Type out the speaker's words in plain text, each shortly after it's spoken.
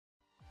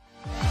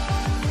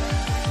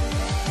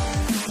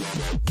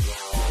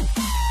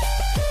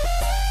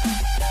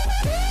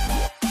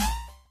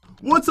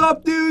What's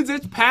up, dudes?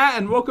 It's Pat,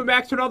 and welcome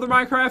back to another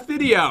Minecraft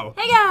video.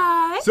 Hey,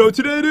 guys! So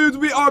today, dudes,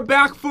 we are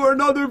back for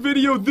another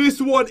video. This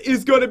one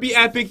is gonna be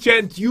epic.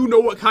 Jen, do you know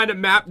what kind of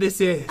map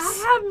this is? I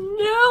have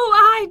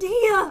no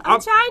idea.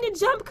 I'm trying to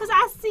jump because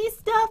I see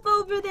stuff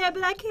over there,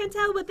 but I can't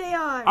tell what they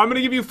are. I'm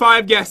gonna give you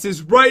 5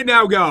 guesses. Right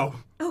now, go.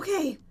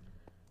 Okay.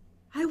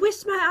 I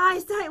wish my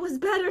eyesight was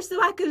better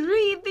so I could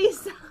read these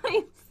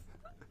signs.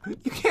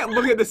 You can't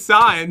look at the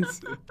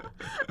signs.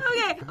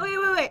 Okay,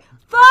 wait.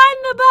 Find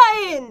the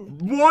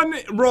button!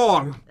 1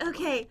 wrong.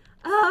 Okay,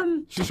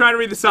 She's trying to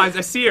read the signs.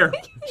 I see her.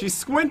 She's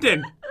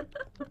squinting.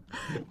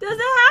 does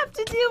it have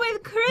to do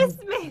with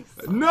Christmas?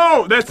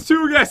 No, that's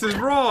 2 guesses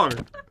wrong.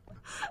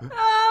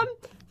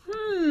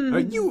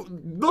 You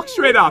look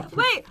straight up.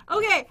 Wait,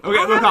 okay, I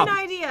look have up. an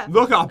idea.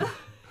 Look up.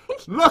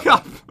 Look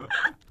up.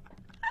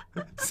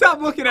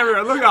 Stop looking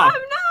everywhere. Look up.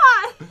 I'm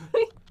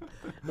not!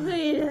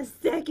 Wait a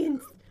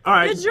second. All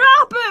right. The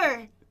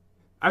dropper!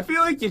 I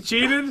feel like you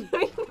cheated.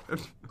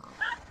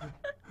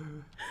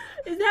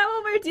 Is that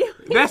what we're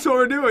doing? That's what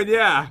we're doing,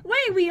 yeah.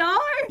 Wait, we are?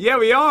 Yeah,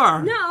 we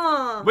are.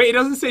 No. Wait, it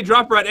doesn't say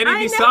dropper on any of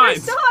these I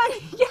signs. never saw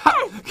it. Yes.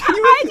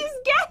 I just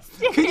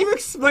guessed it. Can you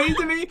explain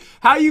to me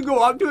how you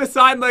go up to a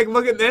sign like,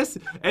 look at this,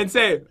 and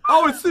say,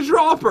 oh, it's the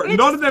dropper.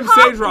 None of them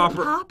say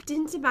dropper. It popped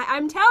into my...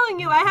 I'm telling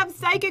you, I have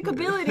psychic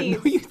abilities.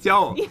 No, you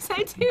don't. Yes,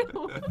 I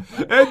do.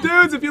 And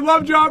dudes, if you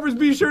love droppers,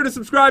 be sure to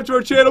subscribe to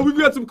our channel. We've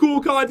got some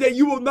cool content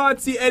you will not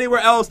see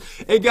anywhere else.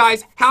 And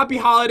guys, happy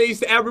holidays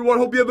to everyone.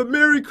 Hope you have a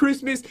Merry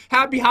Christmas,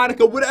 Happy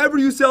Hanukkah, whatever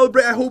you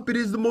celebrate. I hope it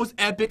is the most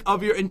epic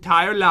of your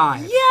entire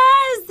life.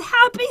 Yes,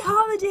 happy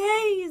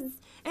holidays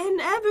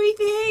and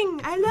everything.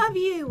 I love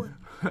you.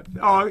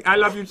 Oh, I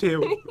love you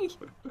too.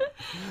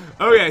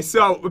 Okay,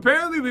 so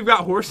apparently we've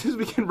got horses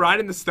we can ride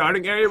in the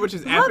starting area, which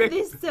is Love epic.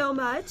 this so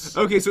much.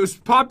 Okay, so it's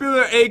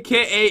Popular,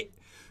 aka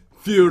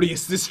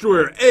Furious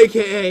Destroyer,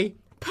 aka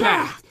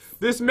Pat.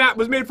 This map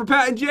was made for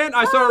Pat and Jen.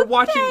 I started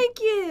watching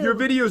your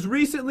videos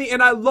recently,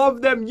 and I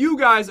love them. You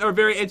guys are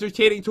very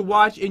entertaining to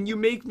watch, and you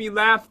make me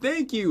laugh.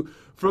 Thank you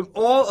from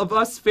all of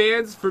us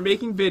fans for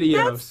making videos.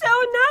 That's so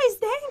nice.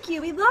 Thank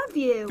you. We love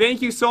you.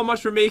 Thank you so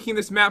much for making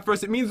this map for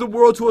us. It means the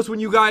world to us when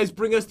you guys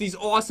bring us these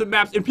awesome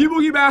maps. And people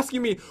keep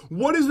asking me,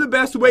 what is the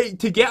best way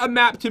to get a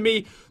map to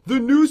me? The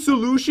new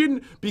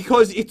solution,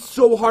 because it's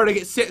so hard to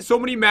get so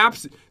many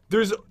maps,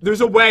 there's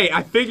a way.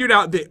 I figured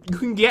out that you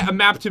can get a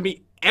map to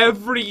me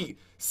every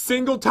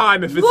single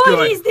time if it's good.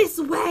 What is this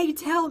way?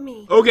 Tell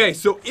me. Okay,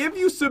 so if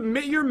you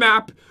submit your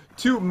map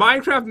to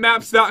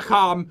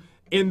minecraftmaps.com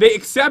and they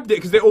accept it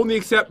because they only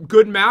accept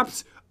good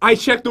maps, I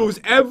check those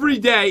every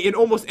day, and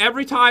almost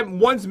every time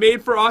one's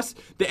made for us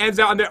that ends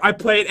out in there, I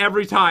play it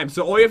every time.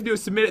 So all you have to do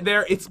is submit it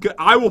there. It's good.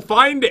 I will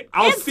find it.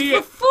 I'll see it.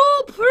 It's the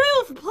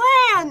foolproof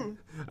plan.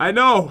 I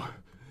know.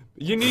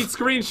 You need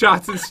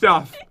screenshots and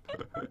stuff.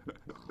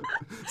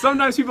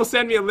 Sometimes people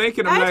send me a link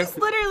and I'm like... I just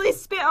literally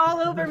spit all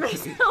over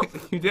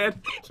myself. You did?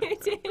 I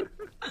did.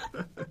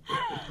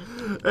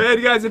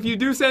 And guys, if you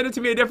do send it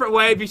to me a different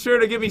way, be sure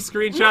to give me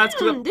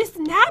screenshots. This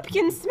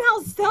napkin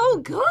smells so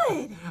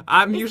good.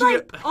 I'm it's usually...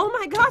 like, oh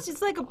my gosh,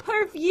 it's like a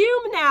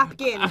perfume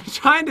napkin. I'm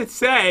trying to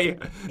say...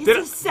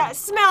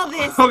 Smell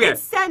this. Okay.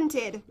 It's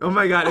scented. Oh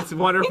my god, it's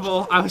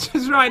wonderful. I was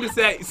just trying to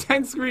say,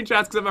 send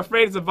screenshots because I'm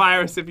afraid it's a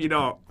virus if you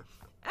don't.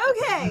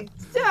 Okay,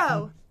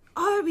 so...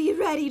 Are we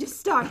ready to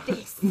start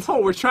this? No,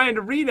 we're trying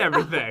to read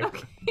everything.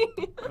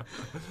 Okay.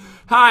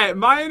 Hi,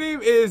 my name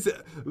is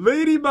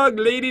Ladybug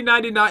Lady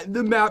 99,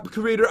 the map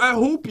creator. I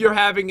hope you're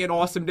having an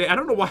awesome day. I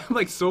don't know why I'm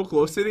like so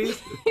close to these.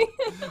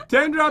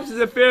 10 drops is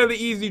a fairly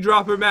easy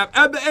dropper map.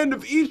 At the end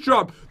of each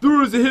drop,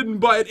 there is a hidden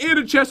button and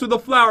a chest with a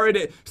flower in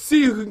it.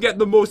 See who can get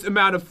the most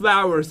amount of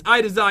flowers.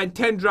 I designed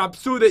 10 drops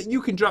so that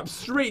you can drop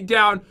straight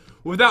down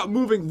without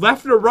moving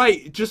left or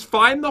right. Just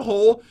find the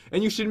hole,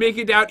 and you should make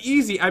it down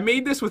easy. I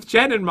made this with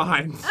Jen in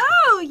mind.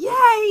 Oh,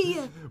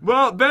 yay!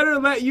 Well, better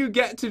let you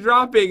get to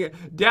dropping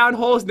down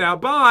holes now.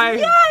 Bye!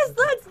 Yes,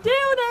 let's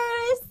do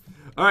this!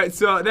 Alright,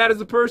 so that is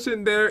the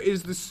person. There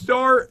is the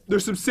start.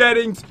 There's some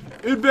settings.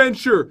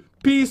 Adventure.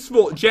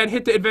 Peaceful. Jen,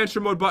 hit the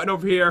adventure mode button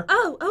over here.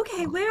 Oh,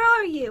 okay, where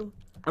are you?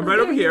 I'm right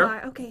over here.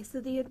 Are. Okay,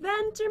 so the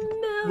adventure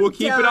mode. We'll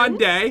keep it on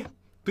day.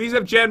 Please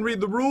have Jen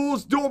read the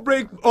rules. Don't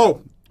break...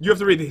 Oh, you have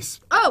to read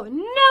these. Oh,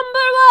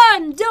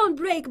 number 1, don't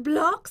break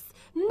blocks.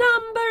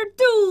 Number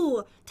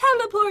 2,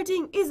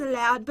 teleporting is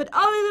allowed, but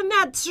other than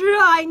that,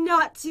 try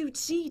not to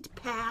cheat,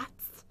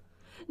 Pats.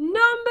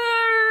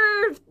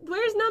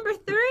 Where's number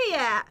 3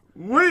 at?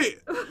 Wait,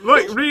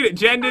 look, read it.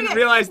 Jen didn't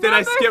realize that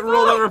I skipped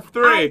rule number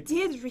 3. I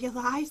did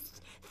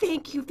realize.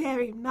 Thank you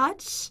very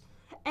much.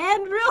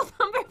 And rule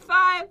number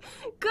 5,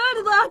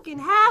 good luck and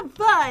have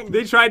fun.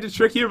 They tried to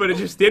trick you, but it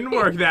just didn't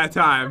work that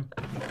time.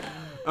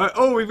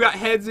 Oh, we've got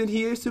heads in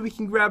here, so we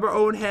can grab our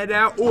own head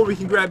out, or we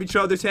can grab each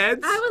other's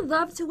heads. I would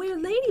love to wear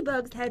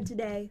Ladybug's head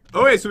today.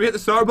 Okay, so we hit the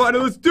start button,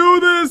 and let's do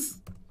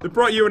this! It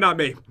brought you and not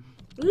me.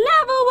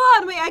 Level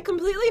 1! Wait, I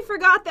completely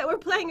forgot that we're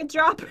playing a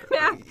dropper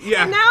map.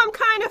 Yeah. And now I'm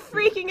kind of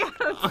freaking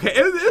out. Okay,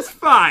 it's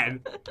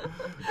fine.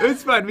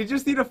 It's fine. We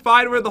just need to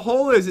find where the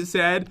hole is, it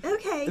said.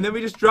 Okay. And then we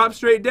just drop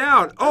straight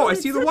down. Oh, I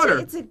it's see the such water.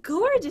 It's a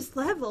gorgeous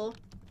level.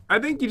 I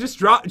think you just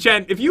drop.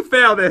 Jen, if you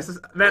fail this,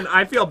 then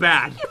I feel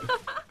bad.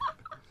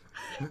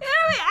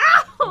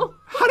 Ow!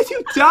 How did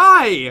you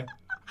die?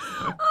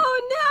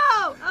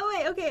 Oh no! Oh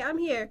wait, okay, I'm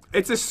here.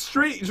 It's a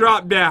straight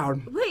drop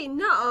down. Wait,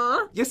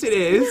 nuh-uh. Yes, it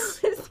is.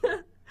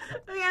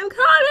 Okay, I'm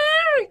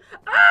coming!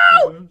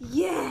 Oh!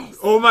 Yes!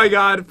 Oh my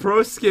god,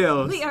 pro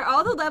skills. Wait, are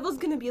all the levels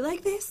gonna be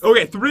like this?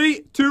 Okay,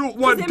 3, 2,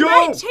 1, It go!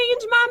 might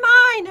change my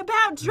mind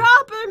about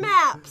dropper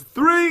maps.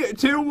 3,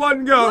 2,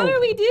 1, go! What are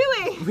we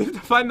doing? We have to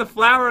find the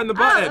flower and the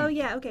button. Oh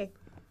yeah, okay.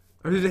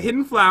 There's a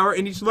hidden flower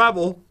in each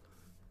level.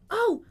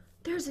 Oh,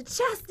 there's a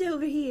chest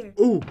over here.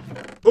 Ooh.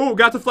 Ooh,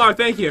 got the flower,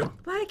 thank you.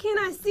 Why can't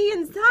I see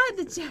inside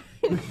the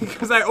chest?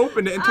 Because I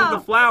opened it and took the Oh,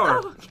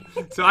 flower. oh,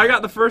 okay. So I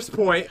got the first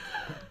point.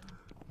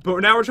 But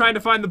now we're trying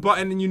to find the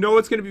button, and you know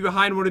it's going to be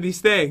behind one of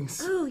these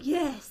things. Oh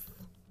yes.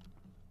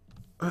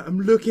 I'm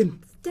looking.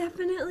 It's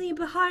definitely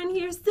behind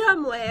here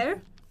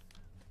somewhere.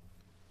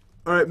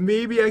 Alright,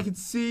 maybe I can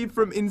see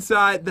from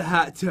inside the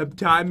hot tub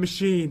time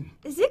machine.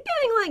 Is it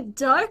getting like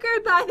darker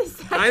by the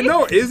second? I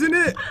know, isn't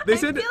it? They I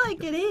said feel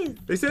like it is.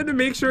 they said to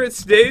make sure it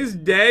stays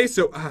day,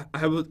 so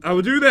I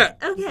will do that.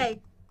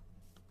 Okay.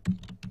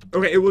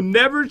 Okay, it will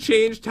never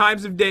change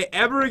times of day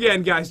ever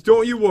again, guys.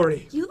 Don't you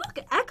worry. You look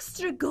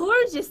extra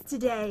gorgeous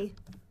today.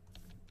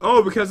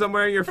 Oh, because I'm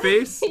wearing your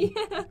face?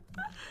 Yeah.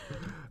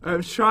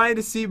 I'm trying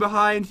to see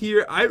behind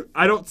here.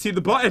 I don't see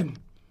the button.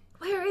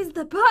 Where is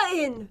the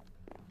button?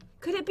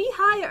 Could it be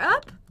higher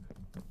up?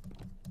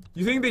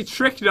 You think they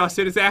tricked us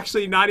and it's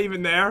actually not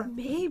even there?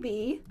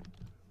 Maybe.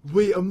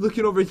 Wait, I'm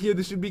looking over here.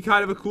 This would be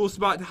kind of a cool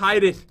spot to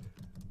hide it.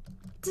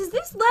 Does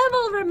this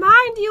level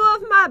remind you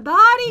of my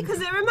body?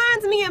 Because it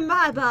reminds me of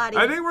my body.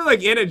 I think we're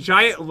like in a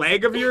giant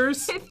leg of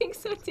yours. I think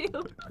so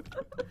too.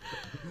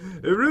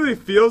 It really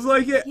feels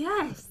like it.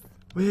 Yes.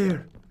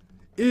 Where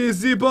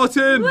is the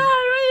button?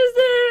 Where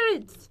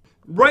is it?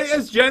 Right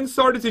as Jen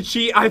started to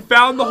cheat, I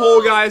found the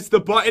hole, guys. The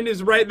button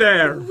is right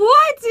there.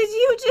 What did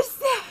you just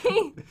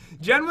say?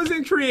 Jen was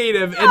in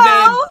creative, and then...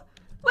 No.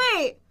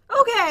 Wait.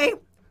 Okay.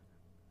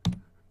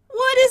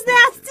 What does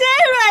that say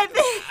right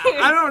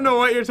there? I don't know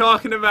what you're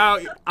talking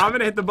about. I'm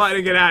gonna hit the button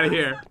and get out of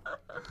here.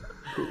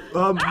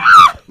 No,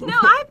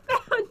 I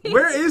found it.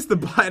 Where is the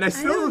button? I I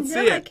still don't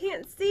see I it.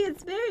 can't see.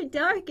 It's very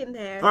dark in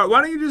there. Alright,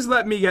 why don't you just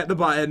let me get the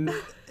button,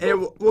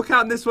 and we'll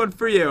count this one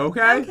for you,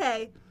 okay?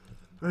 Okay.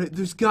 Alright,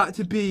 there's got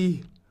to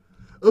be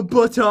a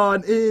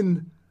button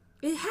in.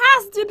 It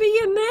has to be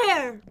in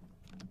there.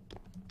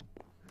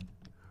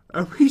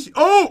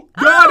 Oh!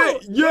 Got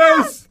it!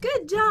 Yes!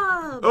 Good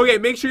job. Okay,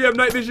 make sure you have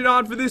night vision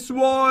on for this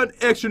one.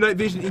 Extra night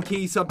vision in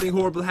case something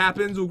horrible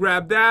happens. We'll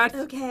grab that.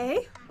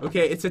 Okay.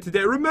 Okay, it said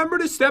today. Remember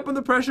to step on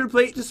the pressure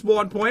plate to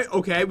spawn point.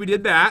 Okay, we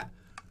did that.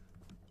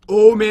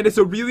 Oh man, it's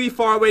a really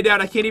far way down.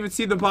 I can't even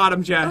see the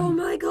bottom, Jen. Oh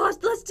my gosh,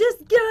 let's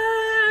just go.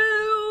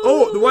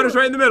 Oh, the water's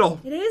right in the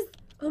middle. It is?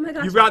 Oh my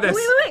gosh. You got this.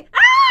 Wait.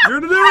 Ah! You're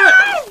gonna do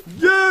it!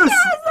 Yes!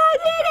 Yes, I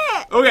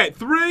did it! Okay,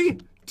 3,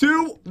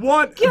 2,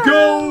 1, Go!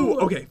 go!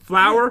 Okay,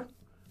 flour.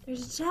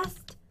 There's a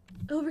chest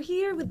over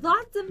here with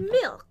lots of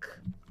milk.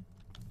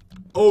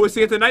 Oh, it's to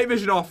get the night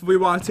vision off if we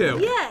want to.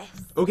 Yes.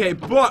 Okay,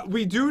 but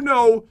we do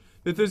know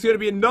that there's gonna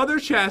be another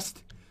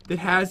chest that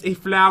has a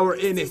flower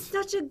in it. It's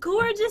such a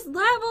gorgeous level.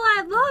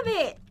 I love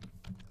it.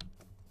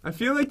 I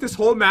feel like this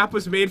whole map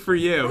was made for I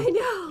you.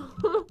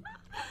 know.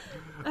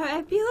 Alright,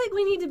 I feel like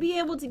we need to be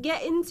able to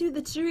get into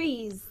the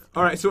trees.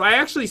 Alright, so I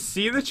actually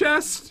see the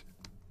chest,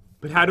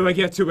 but how do I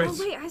get to it? Oh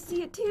wait, I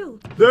see it too.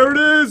 There it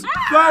is!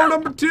 Flower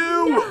number 2!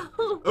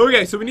 No.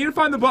 Okay, so we need to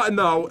find the button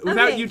though,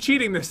 without Okay. you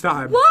cheating this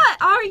time. What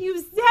are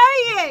you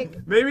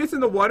saying? Maybe it's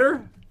in the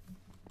water?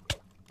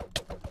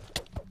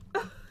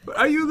 But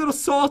are you a little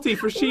salty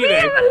for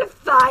cheating? We will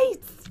fight.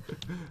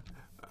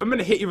 I'm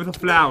gonna hit you with a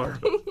flower.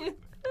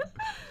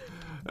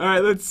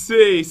 Alright, let's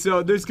see.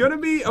 So there's gonna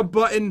be a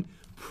button,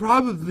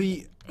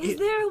 probably... Is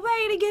there a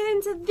way to get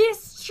into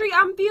this tree?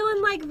 I'm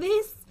feeling like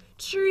this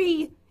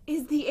tree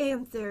is the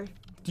answer.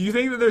 Do you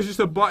think that there's just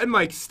a button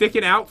like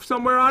sticking out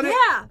somewhere on it?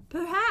 Yeah,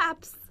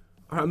 perhaps.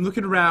 Alright, I'm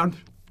looking around.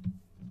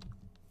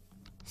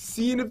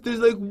 Seeing if there's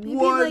like Maybe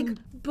one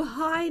like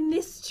behind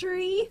this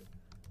tree.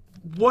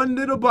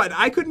 little button.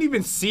 I couldn't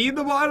even see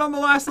the button on the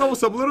last level,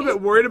 so I'm a little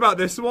bit worried about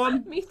this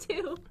one. Me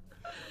too.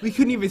 We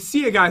couldn't even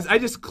see it, guys. I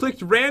just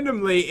clicked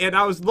randomly, and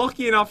I was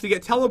lucky enough to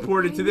get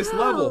teleported to this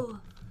level.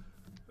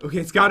 Okay,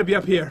 it's got to be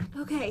up here.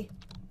 Okay.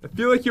 I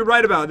feel like you're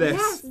right about this.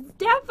 Yes, it's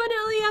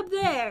definitely up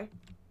there.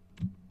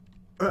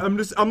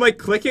 I'm like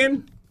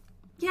clicking,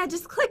 Yeah,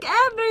 just click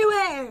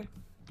everywhere.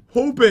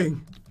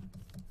 hoping.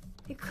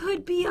 It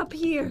could be up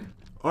here.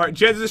 All right,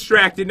 Jen's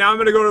distracted. Now I'm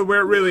gonna go to where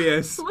it really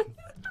is.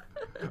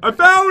 I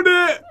found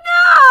it.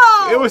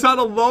 No! It was on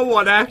a low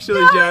one,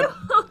 actually, Jen.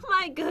 Oh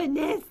my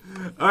goodness.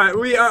 All right,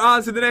 we are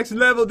on to the next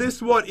level.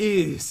 This one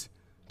is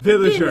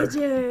Villager.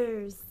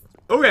 Villagers.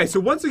 Okay, so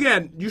once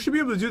again, you should be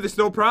able to do this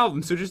no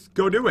problem, so just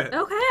go do it.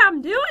 Okay,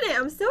 I'm doing it.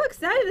 I'm so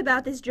excited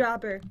about this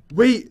dropper.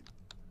 Wait,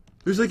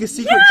 there's like a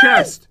secret Yes!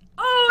 chest.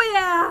 Oh,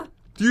 yeah.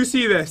 Do you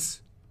see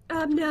this?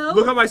 No.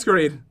 Look on my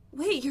screen.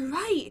 Wait, you're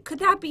right. Could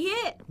that be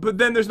it? But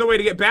then there's no way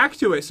to get back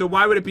to it, so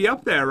why would it be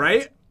up there,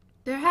 right?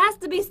 There has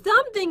to be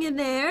something in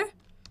there.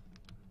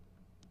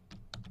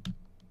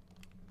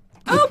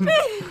 Open!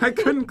 I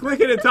couldn't click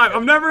it in time.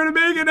 I'm never gonna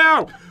make it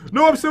now.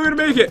 No, I'm still gonna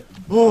make it.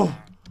 Oh,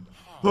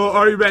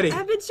 are you ready?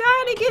 I've been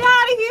trying to get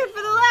out of here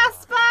for the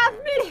last 5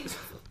 minutes.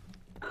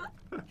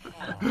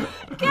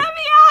 Get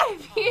me out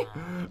of here.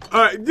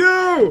 All right,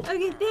 go.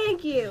 Okay,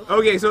 thank you.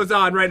 Okay, so it's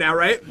on right now,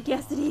 right?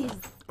 Yes, it is.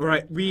 All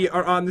right, we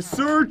are on the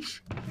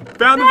search.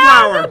 Found the Found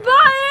flower. the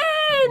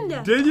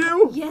button! Did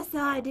you? Yes,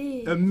 I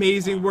did.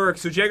 Amazing work.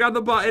 So check out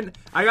the button.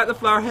 I got the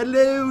flower.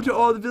 Hello to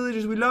all the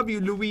villagers. We love you,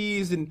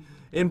 Louise and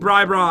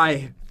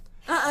Bri.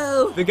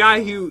 Uh-oh. The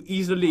guy who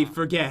easily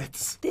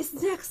forgets. This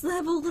next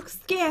level looks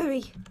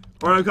scary.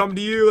 All right, I'll come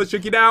to you. Let's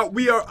check it out.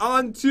 We are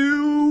on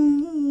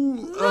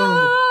to...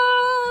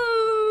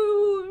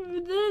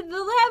 The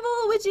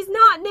level which is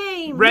not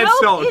named.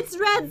 Redstone. Nope, it's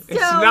redstone.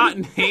 It's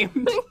not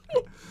named.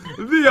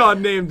 The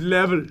unnamed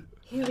level.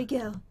 Here we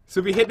go.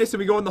 So we hit this and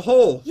we go in the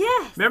hole.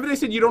 Yes. Remember they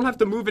said you don't have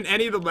to move in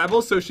any of the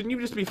levels, so shouldn't you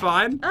just be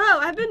fine? Oh,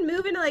 I've been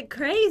moving like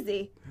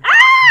crazy.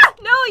 Ah!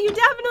 No, you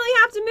definitely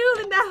have to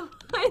move in that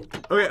one.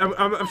 Okay,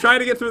 I'm trying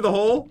to get through the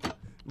hole.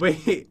 Wait.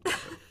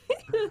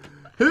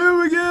 Here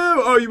we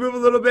go. Oh, you move a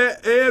little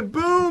bit and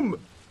boom.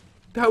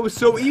 That was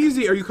so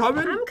easy. Are you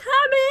coming? I'm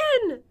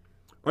coming.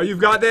 Oh, you've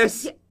got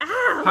this? Yeah,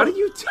 ow. How do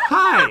you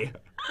tie?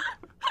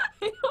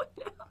 I don't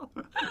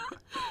know.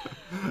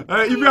 All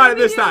right, you got it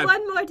this time.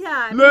 One more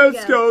time.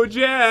 Let's go,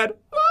 Jed.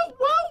 Whoa,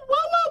 whoa, whoa,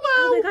 whoa,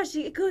 Oh whoa. my gosh,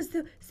 it goes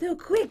so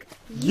quick.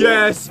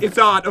 Yes, it's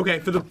on.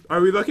 Okay,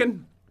 are we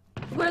looking?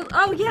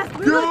 Oh yes,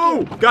 we're Go!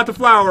 looking. Got the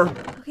flower.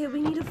 Okay,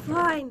 we need to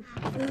find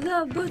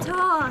the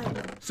button.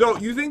 So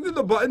you think that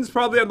the button's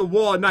probably on the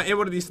wall and not in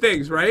one of these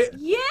things, right?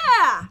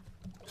 Yeah.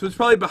 So it's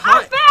probably I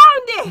behind.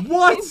 found it.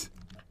 What?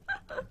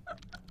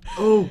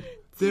 Oh,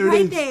 there it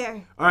is. Right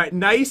there. All right,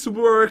 nice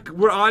work.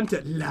 We're on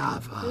to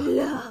lava.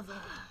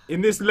 Lava.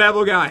 In this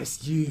level,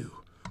 guys, you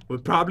will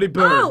probably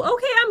burn. Oh,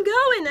 okay, I'm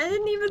going. I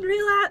didn't even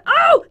realize.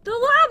 Oh, the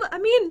lava. I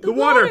mean, the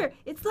water.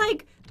 It's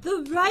like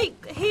the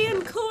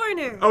right-hand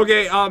corner.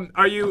 Okay,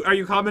 are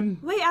you coming?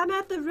 Wait, I'm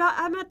at level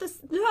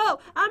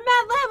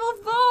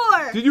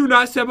 4. Did you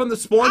not step on the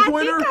spawn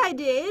pointer? I think I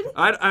did.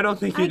 I don't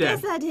think you I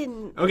did. guess I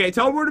didn't. Okay,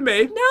 teleport to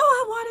me. No,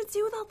 I want to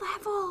do the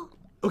level.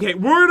 Okay,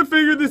 we're gonna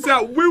figure this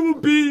out. We will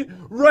be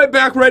right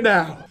back right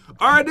now.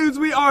 Alright, dudes,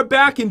 we are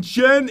back, and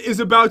Jen is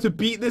about to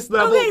beat this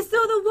level. Okay, so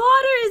the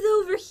water is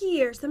over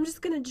here, so I'm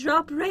just gonna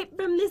drop right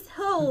from this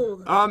hole.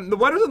 The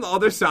water's on the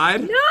other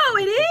side. No,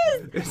 it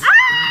is.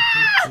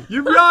 Ah!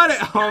 You got it!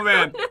 Oh,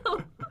 man.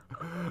 No.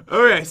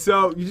 Okay,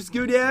 so you just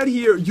go down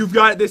here. You've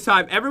got it this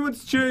time.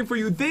 Everyone's cheering for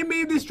you. They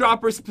made this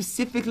dropper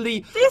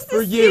specifically This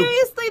for is you.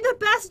 seriously the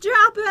best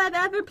dropper I've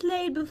ever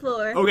played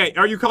before. Okay,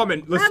 are you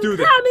coming? Let's do I'm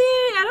this. coming.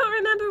 I don't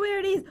remember where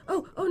it is.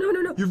 Oh,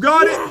 no. You've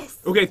got Yes.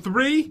 it? Okay,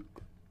 3,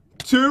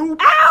 2,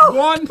 Ow!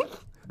 1,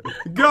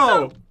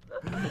 go!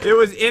 It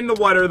was in the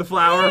water, the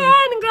flower.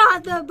 And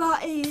got the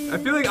button. I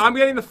feel like I'm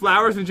getting the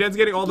flowers and Jen's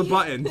getting all the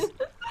buttons.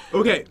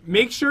 Okay,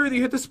 make sure that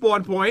you hit the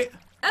spawn point.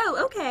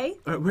 Oh, okay.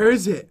 All right, where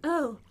is it?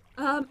 Oh,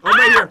 right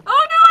here.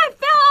 Oh no, I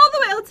fell all the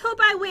way. Let's hope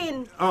I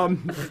win.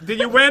 Did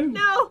you win?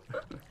 No,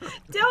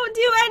 don't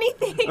do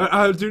anything.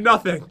 I'll do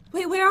nothing.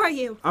 Wait, where are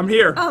you? I'm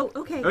here. Oh,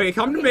 okay. Okay,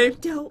 come to me.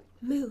 Don't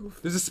move.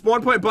 There's a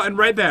spawn point button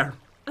right there.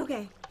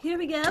 Okay, here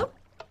we go.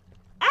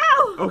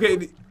 Ow!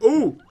 Okay,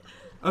 ooh.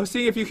 I was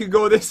seeing if you could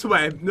go this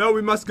way. No,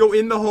 we must go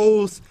in the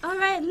holes. All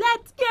right,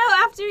 let's go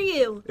after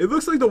you. It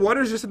looks like the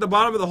water's just at the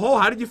bottom of the hole.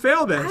 How did you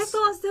fail this? I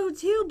thought so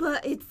too,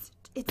 but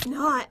it's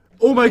not.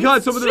 Oh my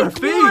god, some of them are Just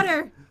fake.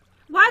 water.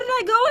 Why did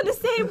I go in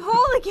the same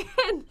hole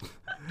again?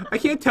 I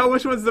can't tell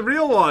which one's the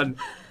real one.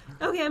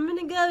 Okay, I'm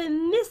gonna go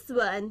in this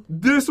one.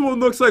 This one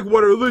looks like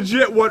water,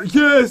 legit water.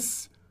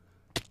 Yes!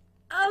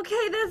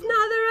 Okay, that's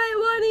not the right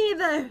one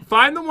either.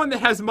 Find the one that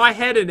has my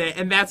head in it,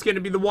 and that's gonna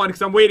be the one,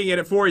 because I'm waiting in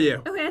it for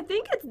you. Okay, I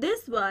think it's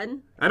this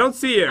one. I don't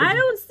see you. I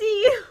don't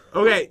see you.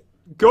 Okay,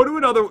 go to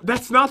another.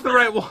 That's not the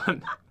right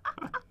one.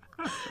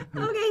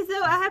 Okay,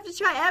 so I have to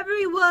try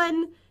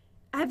everyone.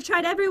 I've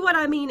tried everyone,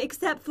 I mean,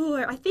 except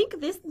for, I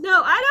think this,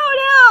 no, I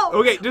don't know.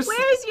 Okay, just-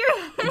 Where's your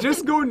head?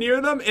 Just go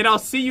near them, and I'll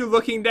see you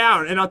looking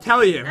down, and I'll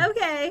tell you.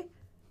 Okay.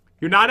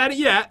 You're not at it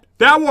yet.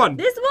 That one.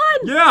 This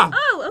one? Yeah.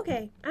 Oh,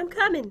 okay. I'm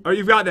coming. Oh,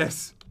 you've got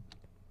this.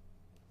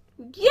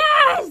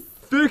 Yes!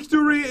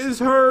 Victory is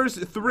hers.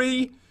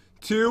 3,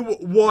 2,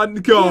 1,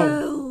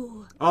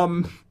 go.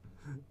 No.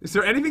 Is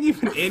there anything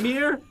even in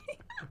here?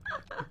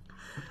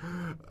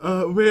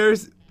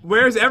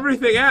 Where's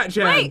everything at,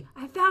 Jen? Wait,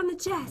 I found the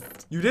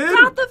chest. You did?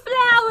 Got the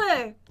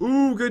flower.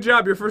 Ooh, good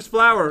job. Your first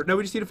flower. Now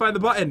we just need to find the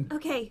button.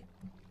 Okay.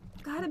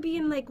 Gotta be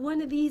in like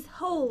one of these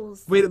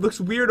holes. Wait, it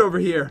looks weird over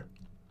here.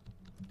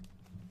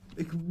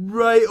 Like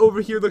right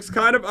over here looks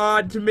kind of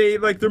odd to me.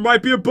 Like there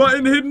might be a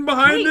button hidden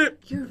behind Wait, it.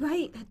 you're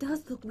right. That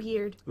does look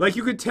weird. Like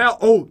you could tell.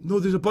 Oh, no,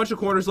 there's a bunch of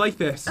corners like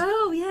this.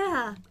 Oh,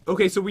 yeah.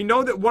 Okay, so we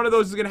know that one of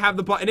those is going to have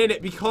the button in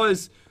it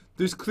because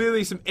there's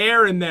clearly some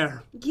air in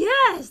there.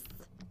 Yes.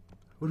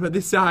 What about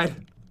this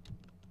side?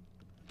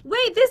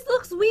 Wait, this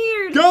looks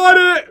weird. Got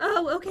it!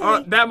 Oh,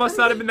 okay. That must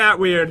not have been that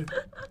weird.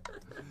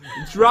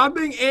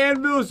 Dropping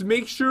anvils,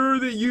 make sure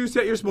that you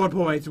set your spawn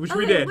points, which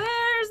we did.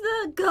 Where's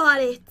the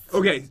got it?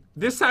 Okay,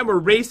 this time we're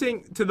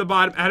racing to the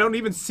bottom. I don't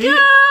even see Go! it.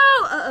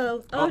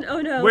 Uh-oh.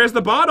 Oh, no. Where's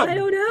the bottom? I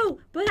don't know,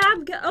 but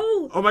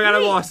Oh my god, wait, I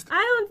lost.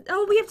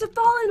 we have to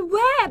fall in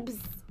webs.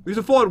 There's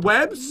a fall in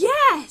webs?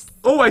 Yes.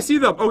 Oh, I see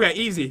them. Okay,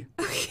 easy.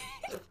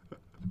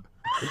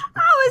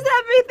 How is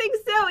everything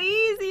so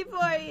easy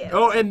for you?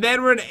 Oh, and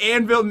then we're in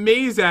anvil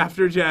maze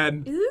after,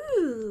 Jen.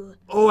 Ooh.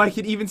 Oh, I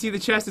can even see the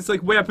chest. It's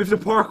like way up. We have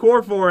to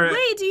parkour for it.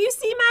 Wait, do you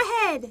see my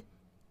head?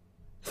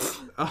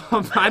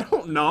 I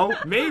don't know.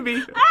 Maybe.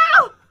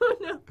 Ow! Oh,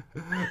 no.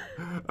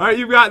 All right,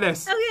 you've got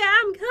this. Okay,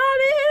 I'm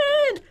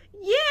coming.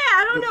 Yeah,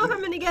 I don't know if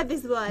I'm gonna get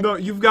this one. No,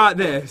 you've got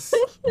this.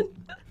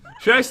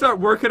 Should I start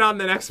working on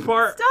the next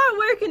part? Start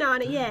working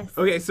on it, yes.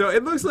 Okay, so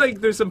it looks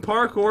like there's some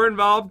parkour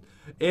involved,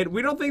 and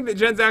we don't think that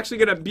Jen's actually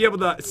gonna be able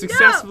to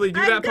successfully do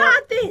that part. I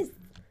got this.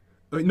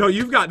 No,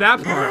 you've got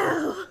that part.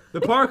 Ow. The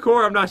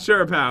parkour, I'm not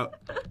sure about.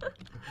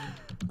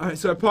 All right,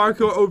 so I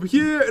parkour over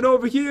here, and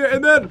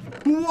then,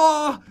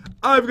 whoa,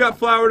 I've got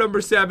flower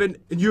number 7,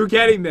 and you're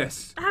getting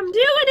this. I'm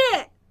doing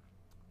it.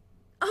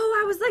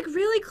 Oh, I was like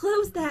really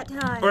close that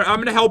time. All right, I'm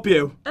gonna help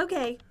you.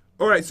 Okay.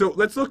 All right, so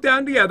let's look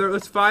down together.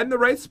 Let's find the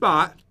right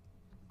spot.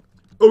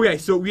 Okay,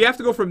 so we have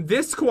to go from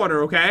this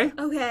corner, okay?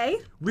 Okay.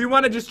 We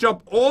want to just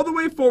jump all the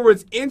way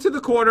forwards into the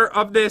corner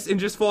of this and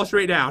just fall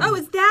straight down. Oh,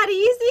 it's that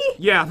easy?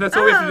 Yeah, that's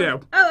all we have to do.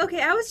 Oh, okay.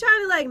 I was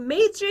trying to like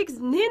Matrix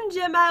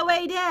Ninja my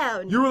way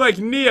down. You were like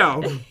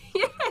Neo.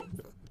 Yes.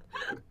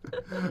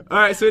 All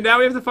right, so now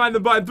we have to find the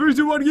button. 3,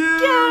 2, 1, yeah!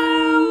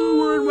 Go!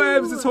 We're in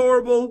webs. It's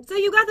horrible. So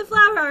you got the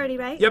flower already,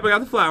 right? Yep, I got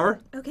the flower.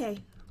 Okay.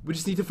 We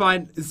just need to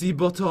find the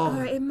button. All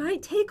right. It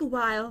might take a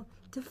while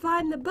to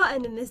find the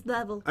button in this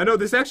level. I know,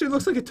 this actually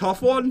looks like a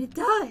tough one. It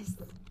does.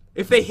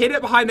 If they hit it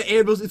behind the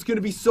anvils, it's going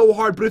to be so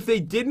hard. But if they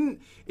didn't,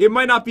 it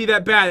might not be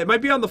that bad. It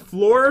might be on the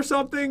floor or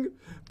something.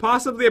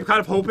 Possibly, I'm kind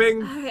of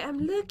hoping. All right. I'm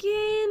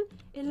looking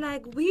in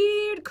like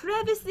weird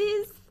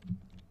crevices.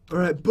 All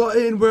right,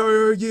 button,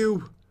 where are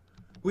you?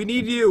 We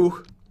need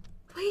you.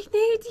 We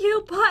need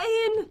you,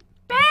 button.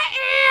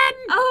 Button!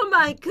 Oh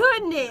my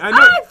goodness! I know-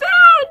 I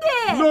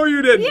found it! No,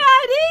 you didn't. Yeah,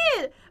 I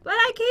did! But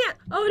I can't.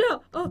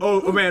 Oh no.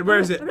 Oh, man, where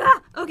is it?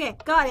 Okay,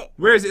 got it.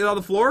 Where is it? On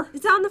the floor?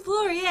 It's on the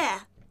floor, yeah.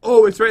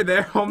 Oh, it's right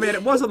there. Oh, man,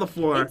 it was on the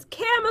floor. It's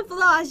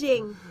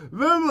camouflaging.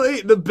 Level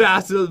 8, the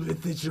battle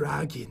with the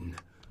dragon.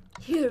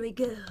 Here we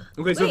go.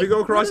 Okay, so Wait, if we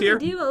go across what do here.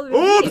 we do over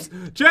Oops!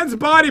 here? Jen's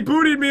body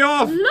booted me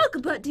off.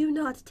 Look, but do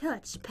not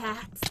touch,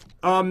 Pat.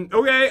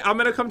 Okay, I'm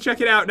gonna come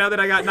check it out now that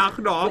I got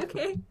knocked off.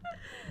 Okay.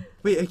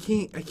 Wait, I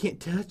can't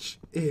touch.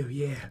 Ew,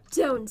 yeah.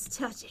 Don't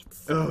touch it.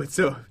 Oh, it's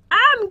so.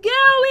 I'm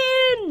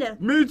going!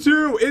 Me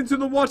too, into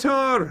the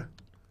water.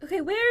 Okay,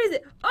 where is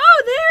it?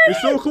 Oh, there it is!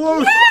 It's so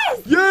close.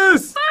 Yes!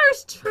 Yes!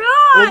 First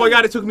try! Oh my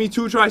god, it took me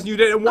 2 tries and you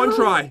did it in 1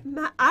 try.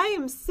 I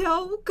am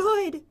so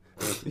good.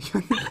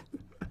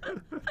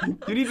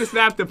 You need to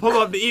snap to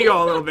pull up the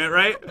ego a little bit,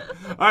 right?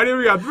 Alright, here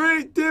we go.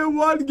 3, 2,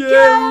 1, go!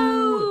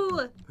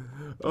 Go!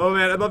 Oh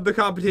man, I love the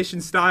competition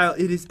style.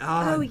 It is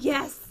on. Oh,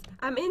 yes.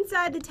 I'm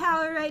inside the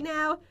tower right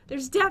now.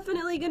 There's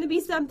definitely going to be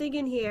something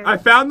in here. I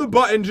found the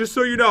button, just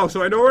so you know.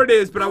 So I know where it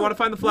is, but I want to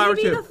find the flower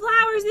Maybe too. the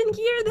flower's in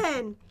here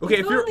then.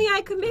 Okay, if only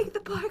I could make the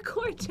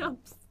parkour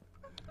jumps.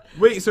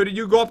 Wait, so did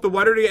you go up the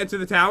water to get into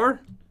the tower?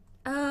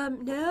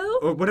 No.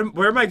 Or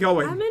where am I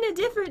going? I'm in a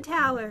different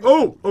tower.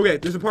 Oh, okay.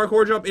 There's a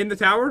parkour jump in the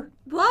tower?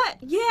 What?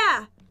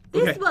 Yeah.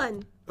 This Okay.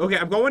 one. Okay,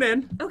 I'm going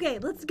in. Okay,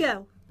 let's go.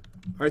 All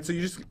right, so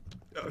you just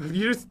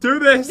do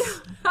this.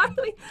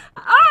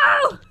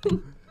 Oh!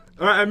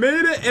 All right, I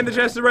made it, and the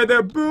chest is right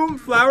there. Boom,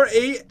 flower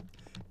 8.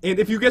 And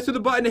if you get to the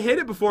button to hit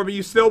it before me,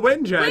 you still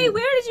win, Jen. Wait,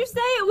 where did you say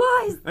it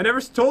was? I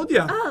never told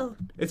you. Oh.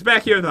 It's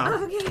back here,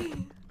 though. Okay. It's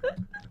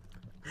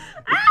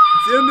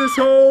in this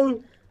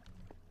hole.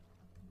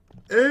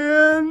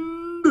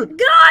 And... Got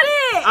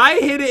it! I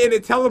hit it, and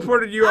it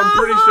teleported you, I'm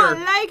pretty sure.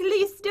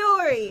 Likely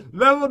story.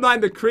 Level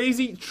 9, the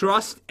crazy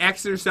trust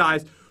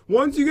exercise.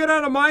 Once you get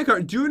on a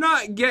minecart, do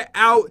not get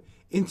out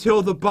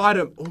until the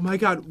bottom. Oh my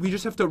god, we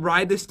just have to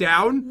ride this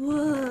down?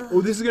 Whoa.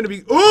 Oh, this is gonna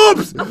be...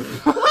 Oops!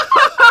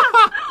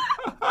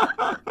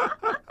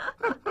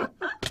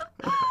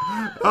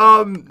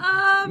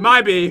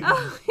 Might be.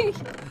 Oh.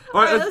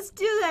 All right, let's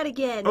do that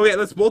again. Okay,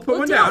 let's both put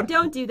one down.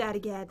 Don't do that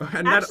again.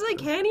 And Actually,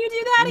 can you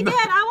do that again?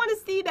 I want to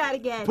see that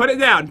again. Put it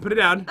down, put it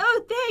down.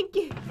 Oh, thank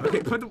you.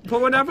 Okay, put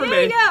one down for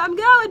There you me. go. I'm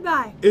going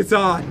by. It's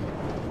on.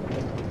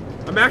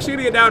 I'm actually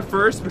gonna get down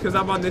first because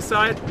I'm on this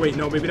side. Wait,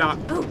 no, maybe not.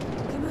 Oh,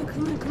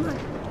 come on.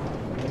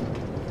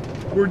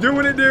 We're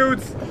doing it,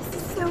 dudes. This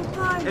is so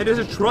fun. It is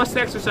a trust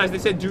exercise. They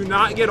said do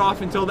not get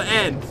off until the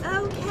end.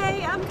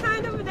 Okay, I'm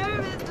kind of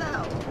nervous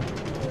though.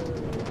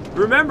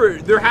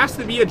 remember, there has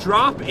to be a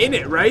drop in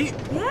it, right?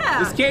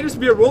 Yeah. This can't just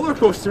be a roller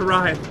coaster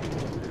ride.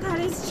 That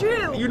is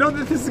true. You know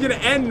that this is gonna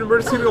end and we're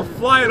just gonna go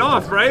flying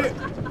off, right?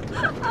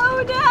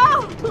 Oh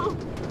no!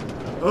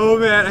 Oh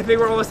man, I think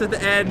we're almost at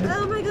the end.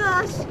 Oh my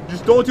gosh.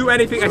 Just don't do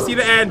anything. I see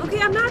the end.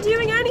 Okay, I'm not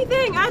doing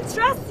anything. I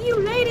trust you,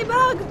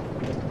 Ladybug.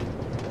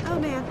 Oh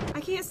man,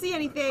 I can't see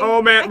anything.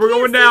 Oh man, we're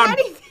going down.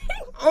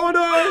 Oh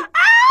no!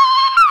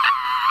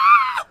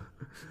 Ah!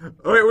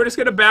 Alright, we're just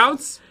gonna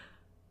bounce.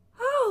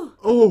 Oh.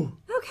 Oh.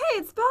 Okay,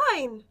 it's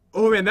fine.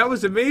 Oh man, that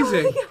was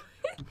amazing.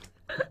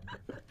 Oh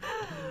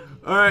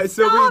Alright,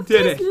 so we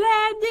did it.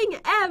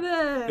 landing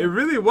ever. It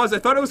really was. I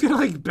thought it was gonna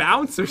like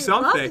bounce or I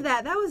something. loved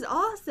that. That was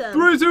awesome.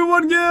 3, 2,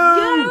 1,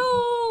 go!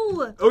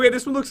 Go! Okay,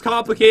 this one looks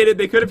complicated.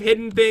 They could have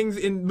hidden things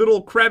in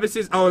little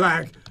crevices. Oh,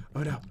 lag.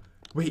 Oh no.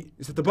 Wait,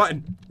 is it the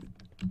button?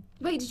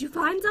 Wait, did you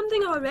find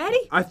something already?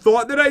 I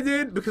thought that I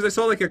did because I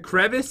saw like a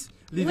crevice.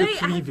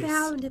 Wait, I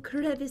found a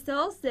crevice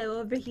also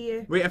over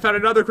here. Wait, I found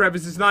another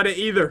crevice. It's not it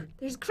either.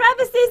 There's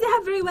crevices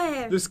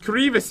everywhere. There's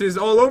crevices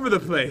all over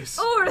the place.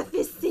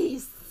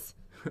 Orifices.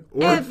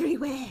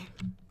 Everywhere.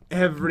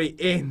 Every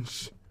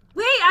inch.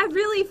 Wait, I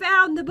really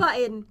found the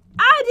button.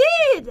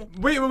 I did.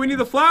 Wait, but we need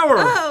the flower.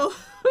 Oh.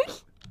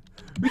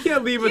 We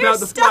can't leave You're without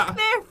the flower. stuck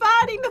there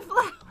finding the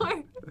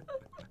flower.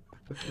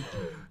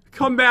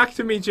 Come back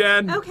to me,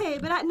 Jen. Okay,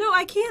 but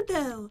I can't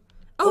though.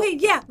 Okay,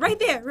 yeah, right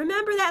there.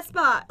 Remember that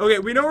spot. Okay,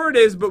 we know where it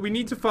is, but we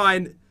need to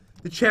find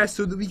the chest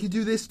so that we can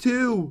do this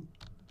too.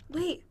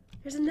 Wait,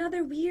 there's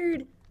another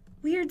weird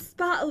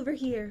spot over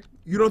here.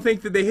 You don't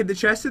think that they hid the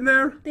chest in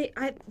there?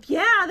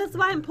 Yeah, that's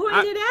why I'm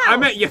pointing it out. I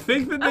meant you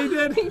think that they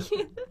did?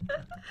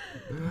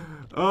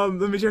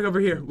 Let me check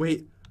over here.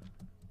 Wait.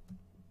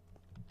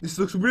 This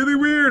looks really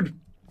weird.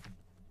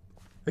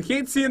 I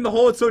can't see in the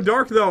hole. It's so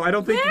dark, though. I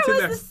don't think it's in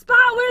there. There was the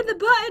spot where the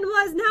button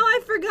was. Now I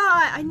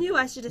forgot. I knew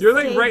I should have You're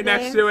like stayed right there.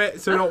 next to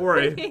it, so don't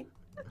worry.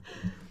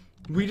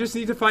 We just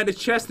need to find a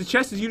chest. The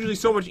chest is usually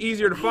so much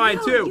easier to find,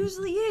 I know, too. It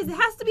usually is. It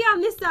has to be on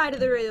this side of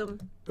the room.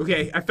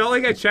 Okay, I felt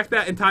like I checked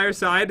that entire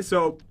side,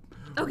 so...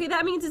 Okay,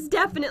 that means it's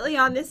definitely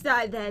on this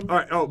side then.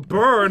 Alright, oh,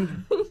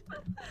 burn.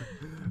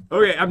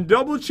 Okay, I'm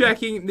double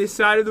checking this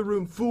side of the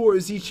room for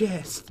the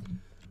chest,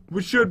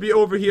 which should be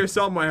over here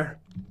somewhere.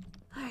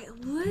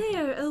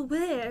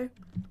 Where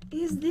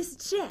is this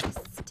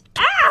chest?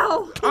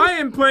 Ow! I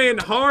am playing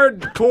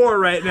hardcore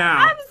right now.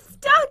 I'm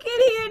stuck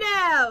in here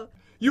now.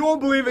 You won't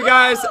believe it,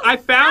 guys. I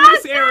found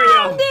this area.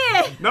 Found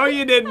it. No,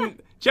 you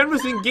didn't. Jen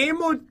was in game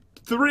mode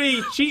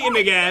 3 cheating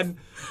again,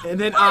 and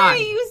then What are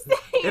you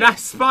saying? And I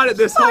spotted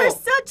this You're hole.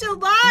 such a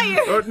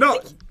liar. No,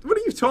 what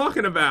are you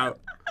talking about?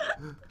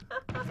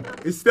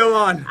 It's still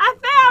on. I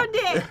found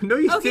it. No,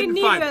 you didn't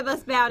neither find of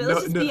us found it.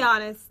 Let's just be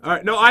honest. All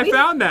right, no, I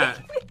found that.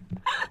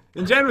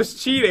 And Jen was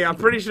cheating, I'm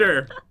pretty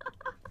sure.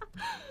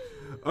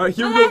 All right,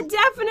 here we I go.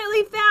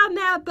 definitely found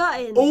that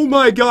button. Oh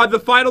my god, the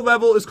final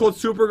level is called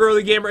Super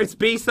Girly Gamer. It's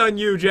based on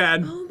you,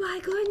 Jen. Oh my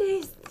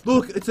goodness.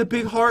 Look, it's a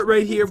big heart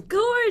right here. It's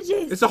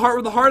gorgeous. It's a heart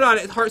with a heart on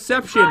it. It's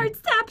Heartception.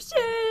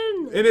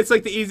 Heartception. And it's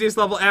like the easiest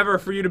level ever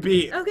for you to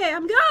beat. Okay,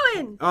 I'm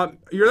going.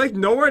 You're like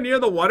nowhere near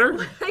the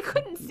water. I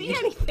couldn't see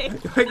anything.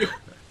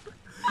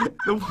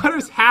 The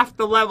water's half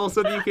the level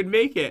so that you can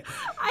make it.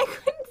 I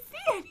couldn't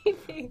see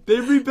anything. They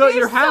rebuilt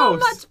your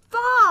house. There's so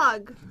much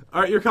fog.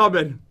 All right, you're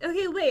coming.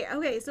 Okay, wait.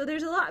 Okay, so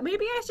there's a lot.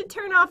 Maybe I should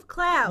turn off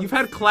clouds. You've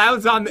had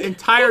clouds on the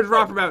entire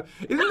dropper map.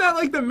 Isn't that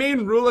like the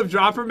main rule of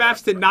dropper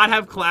maps to not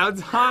have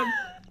clouds on?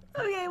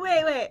 Okay,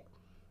 wait.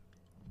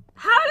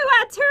 How do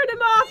I turn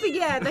them off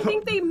again? I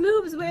think they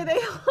moves where they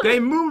are. They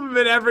move them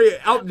in every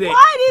update.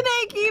 Why do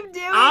they keep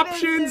doing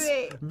Options,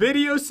 this to me?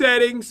 video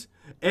settings,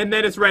 and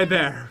then it's right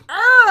there.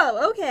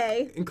 Oh,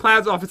 okay. And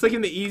clouds off. It's like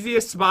in the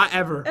easiest spot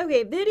ever.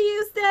 Okay, video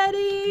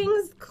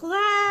settings,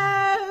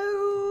 clouds.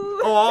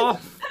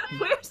 Off.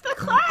 Where's the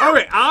cloud?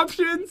 Okay,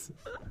 options,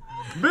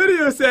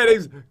 video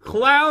settings,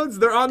 clouds,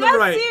 they're on the That's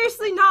right.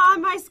 seriously not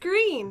on my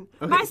screen.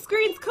 Okay. My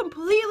screen's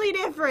completely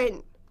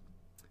different.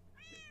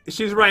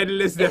 She's right,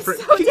 it is different.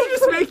 so Can you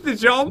just different. make the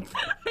jump?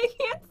 I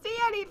can't see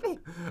anything.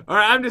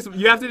 Alright,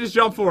 you have to just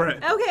jump for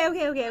it. Okay.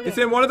 It's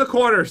in one of the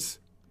corners.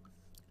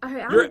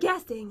 Alright, I'm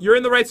guessing. You're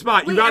in the right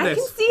spot. Wait, You got I this.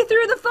 can see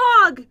through the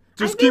fog.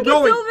 Just I keep think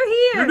going. It's over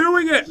here. You're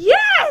doing it.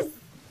 Yes.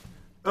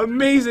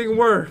 Amazing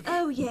work.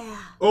 Oh yeah.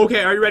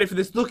 Okay, are you ready for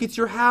this? Look, it's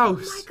your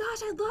house. Oh my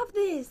gosh, I love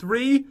this.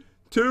 3,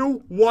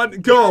 2, 1,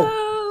 go.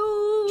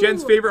 Oh.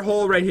 Jen's favorite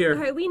hole right here.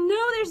 Alright, we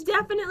know there's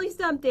definitely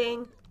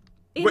something.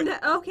 Wait.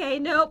 Okay,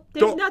 nope.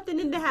 There's nothing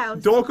in the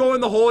house. Don't go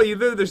in the hole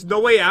either. There's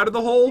no way out of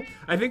the hole.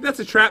 I think that's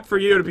a trap for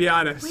you, to be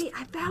honest. Wait,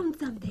 I found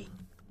something.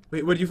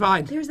 Wait, what did you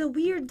find? There's a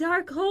weird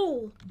dark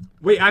hole.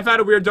 Wait, I found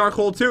a weird dark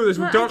hole too. There's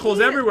But dark holes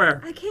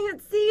everywhere. I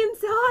can't see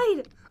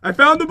inside. I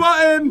found the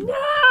button.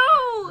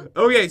 No!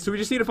 Okay, so we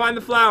just need to find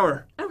the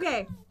flower.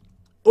 Okay.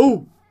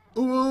 Oh.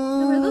 So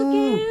we're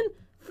looking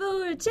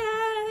for a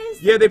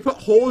chest. Yeah, they put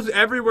holes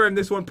everywhere in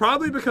this one,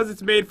 probably because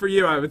it's made for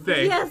you, I would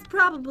think. Yes,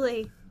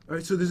 probably. All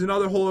right, so there's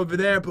another hole over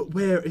there, but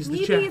where is the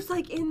Maybe chest? it's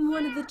like in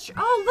one of the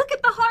oh, look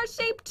at the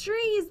heart-shaped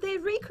trees. They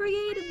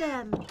recreated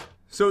them.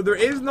 So there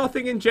is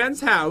nothing in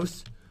Jen's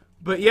house,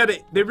 But yeah,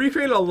 they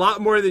recreated a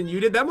lot more than you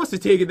did. That must have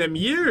taken them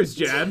years,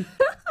 Jen.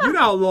 You know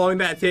how long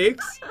that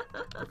takes.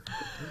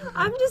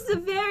 I'm just a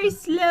very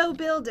slow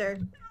builder.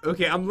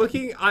 Okay, I'm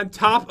looking on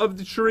top of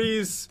the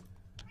trees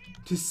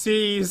to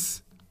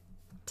seize.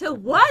 To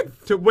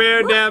what? To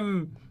where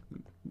them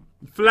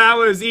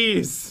flowers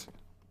is.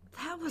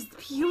 That was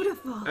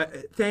beautiful.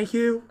 Thank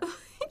you.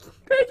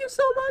 Thank you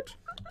so much.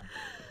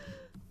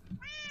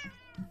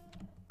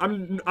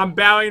 I'm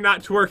bowing,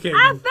 not twerking.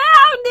 I found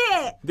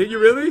it! Did you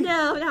really?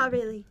 No, not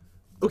really.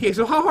 Okay,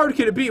 so how hard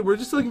can it be? We're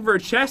just looking for a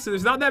chest, and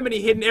there's not that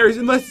many hidden areas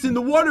unless it's in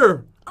the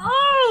water.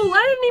 Oh,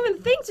 I didn't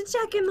even think to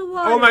check in the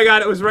water. Oh my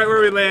god, it was right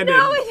where we landed.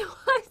 No, it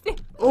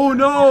wasn't. Oh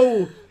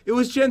no! It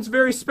was Jen's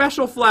very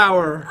special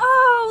flower.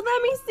 Oh,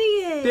 let me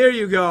see it. There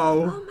you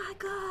go. Oh my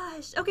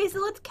gosh. Okay, so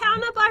let's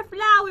count up our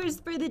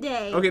flowers for the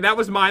day. Okay, that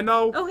was mine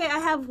though. Okay, I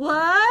have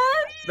 1,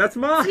 That's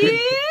mine. 2,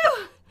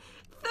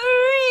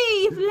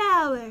 3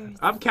 flowers.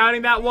 I'm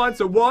counting that one.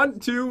 So 1,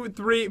 2,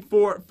 3,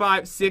 4,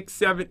 5, 6,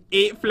 7,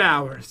 8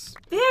 flowers.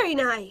 Very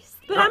nice.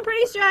 But I'm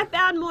pretty sure I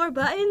found more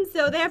buttons,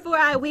 so therefore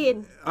I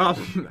win.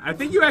 I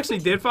think you actually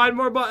did find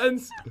more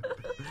buttons.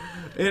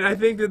 And I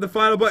think that the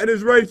final button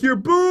is right here.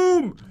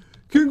 Boom!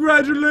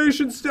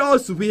 Congratulations to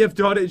us. We have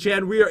done it,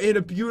 Jen. We are in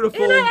a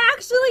beautiful... And I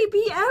actually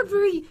beat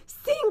every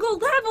single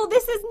level.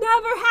 This has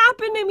never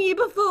happened to me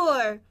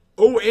before.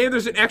 Oh, and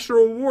there's an extra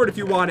reward if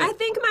you want it. I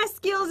think my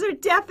skills are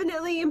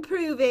definitely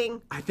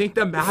improving. I think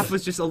the map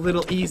was just a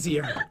little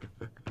easier.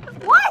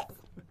 What?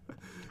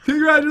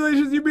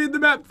 Congratulations, you beat the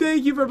map.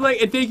 Thank you for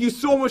playing, and thank you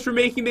so much for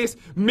making this.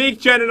 Make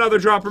Jen another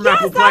dropper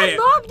map. We'll play Yes,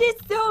 I loved it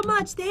so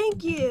much.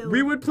 Thank you.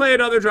 We would play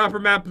another dropper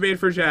map made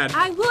for Jen.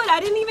 I would. I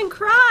didn't even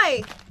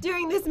cry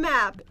during this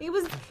map. It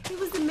was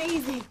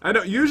amazing. I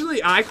know.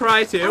 Usually I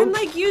cry too. I'm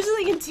like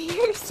usually in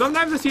tears.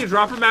 Sometimes I see a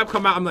dropper map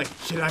come out. I'm like,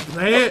 should I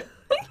play it?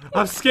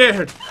 I'm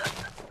scared.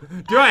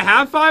 Do I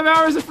have 5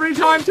 hours of free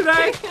time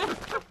today?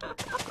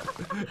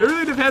 It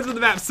really depends on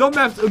the map. Some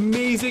maps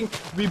amazing.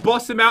 We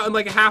bust them out in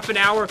like a half an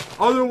hour.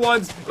 Other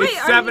ones,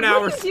 it's 7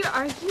 hours.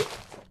 Are you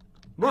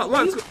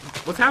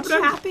What's happening?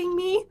 trapping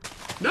me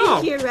No.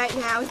 in here right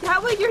now? Is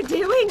that what you're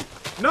doing?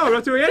 No, I'm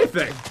not doing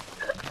anything. I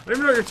don't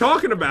even know what you're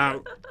talking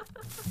about.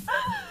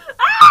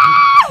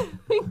 Ah!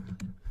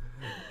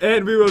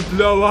 And we will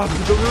blow up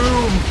the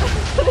room.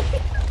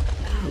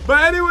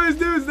 But anyways,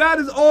 dudes, that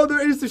is all there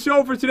is to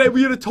show for today.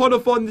 We had a ton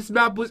of fun. This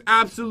map was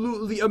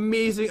absolutely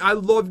amazing. I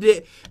loved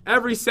it,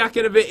 every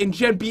second of it. And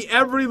Jen beat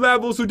every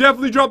level, so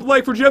definitely drop a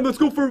like for Jen. Let's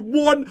go for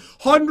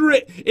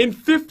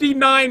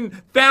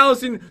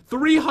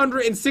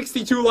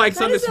 159,362 likes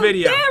on this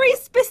video. That is a very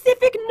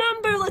specific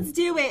number. Let's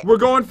do it. We're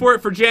going for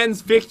it for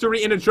Jen's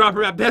victory in a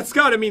dropper map. That's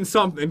gotta mean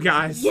something,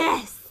 guys.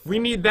 Yes. We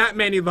need that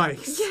many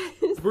likes.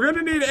 Yes. We're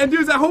gonna need it. And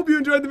dudes, I hope you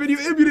enjoyed the video.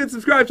 If you did,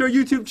 subscribe to our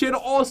YouTube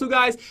channel. Also,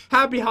 guys,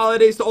 happy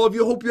holidays to all of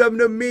you. Hope you have an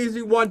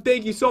amazing one.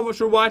 Thank you so much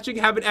for watching.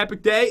 Have an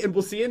epic day, and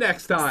we'll see you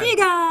next time. See you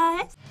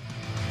guys.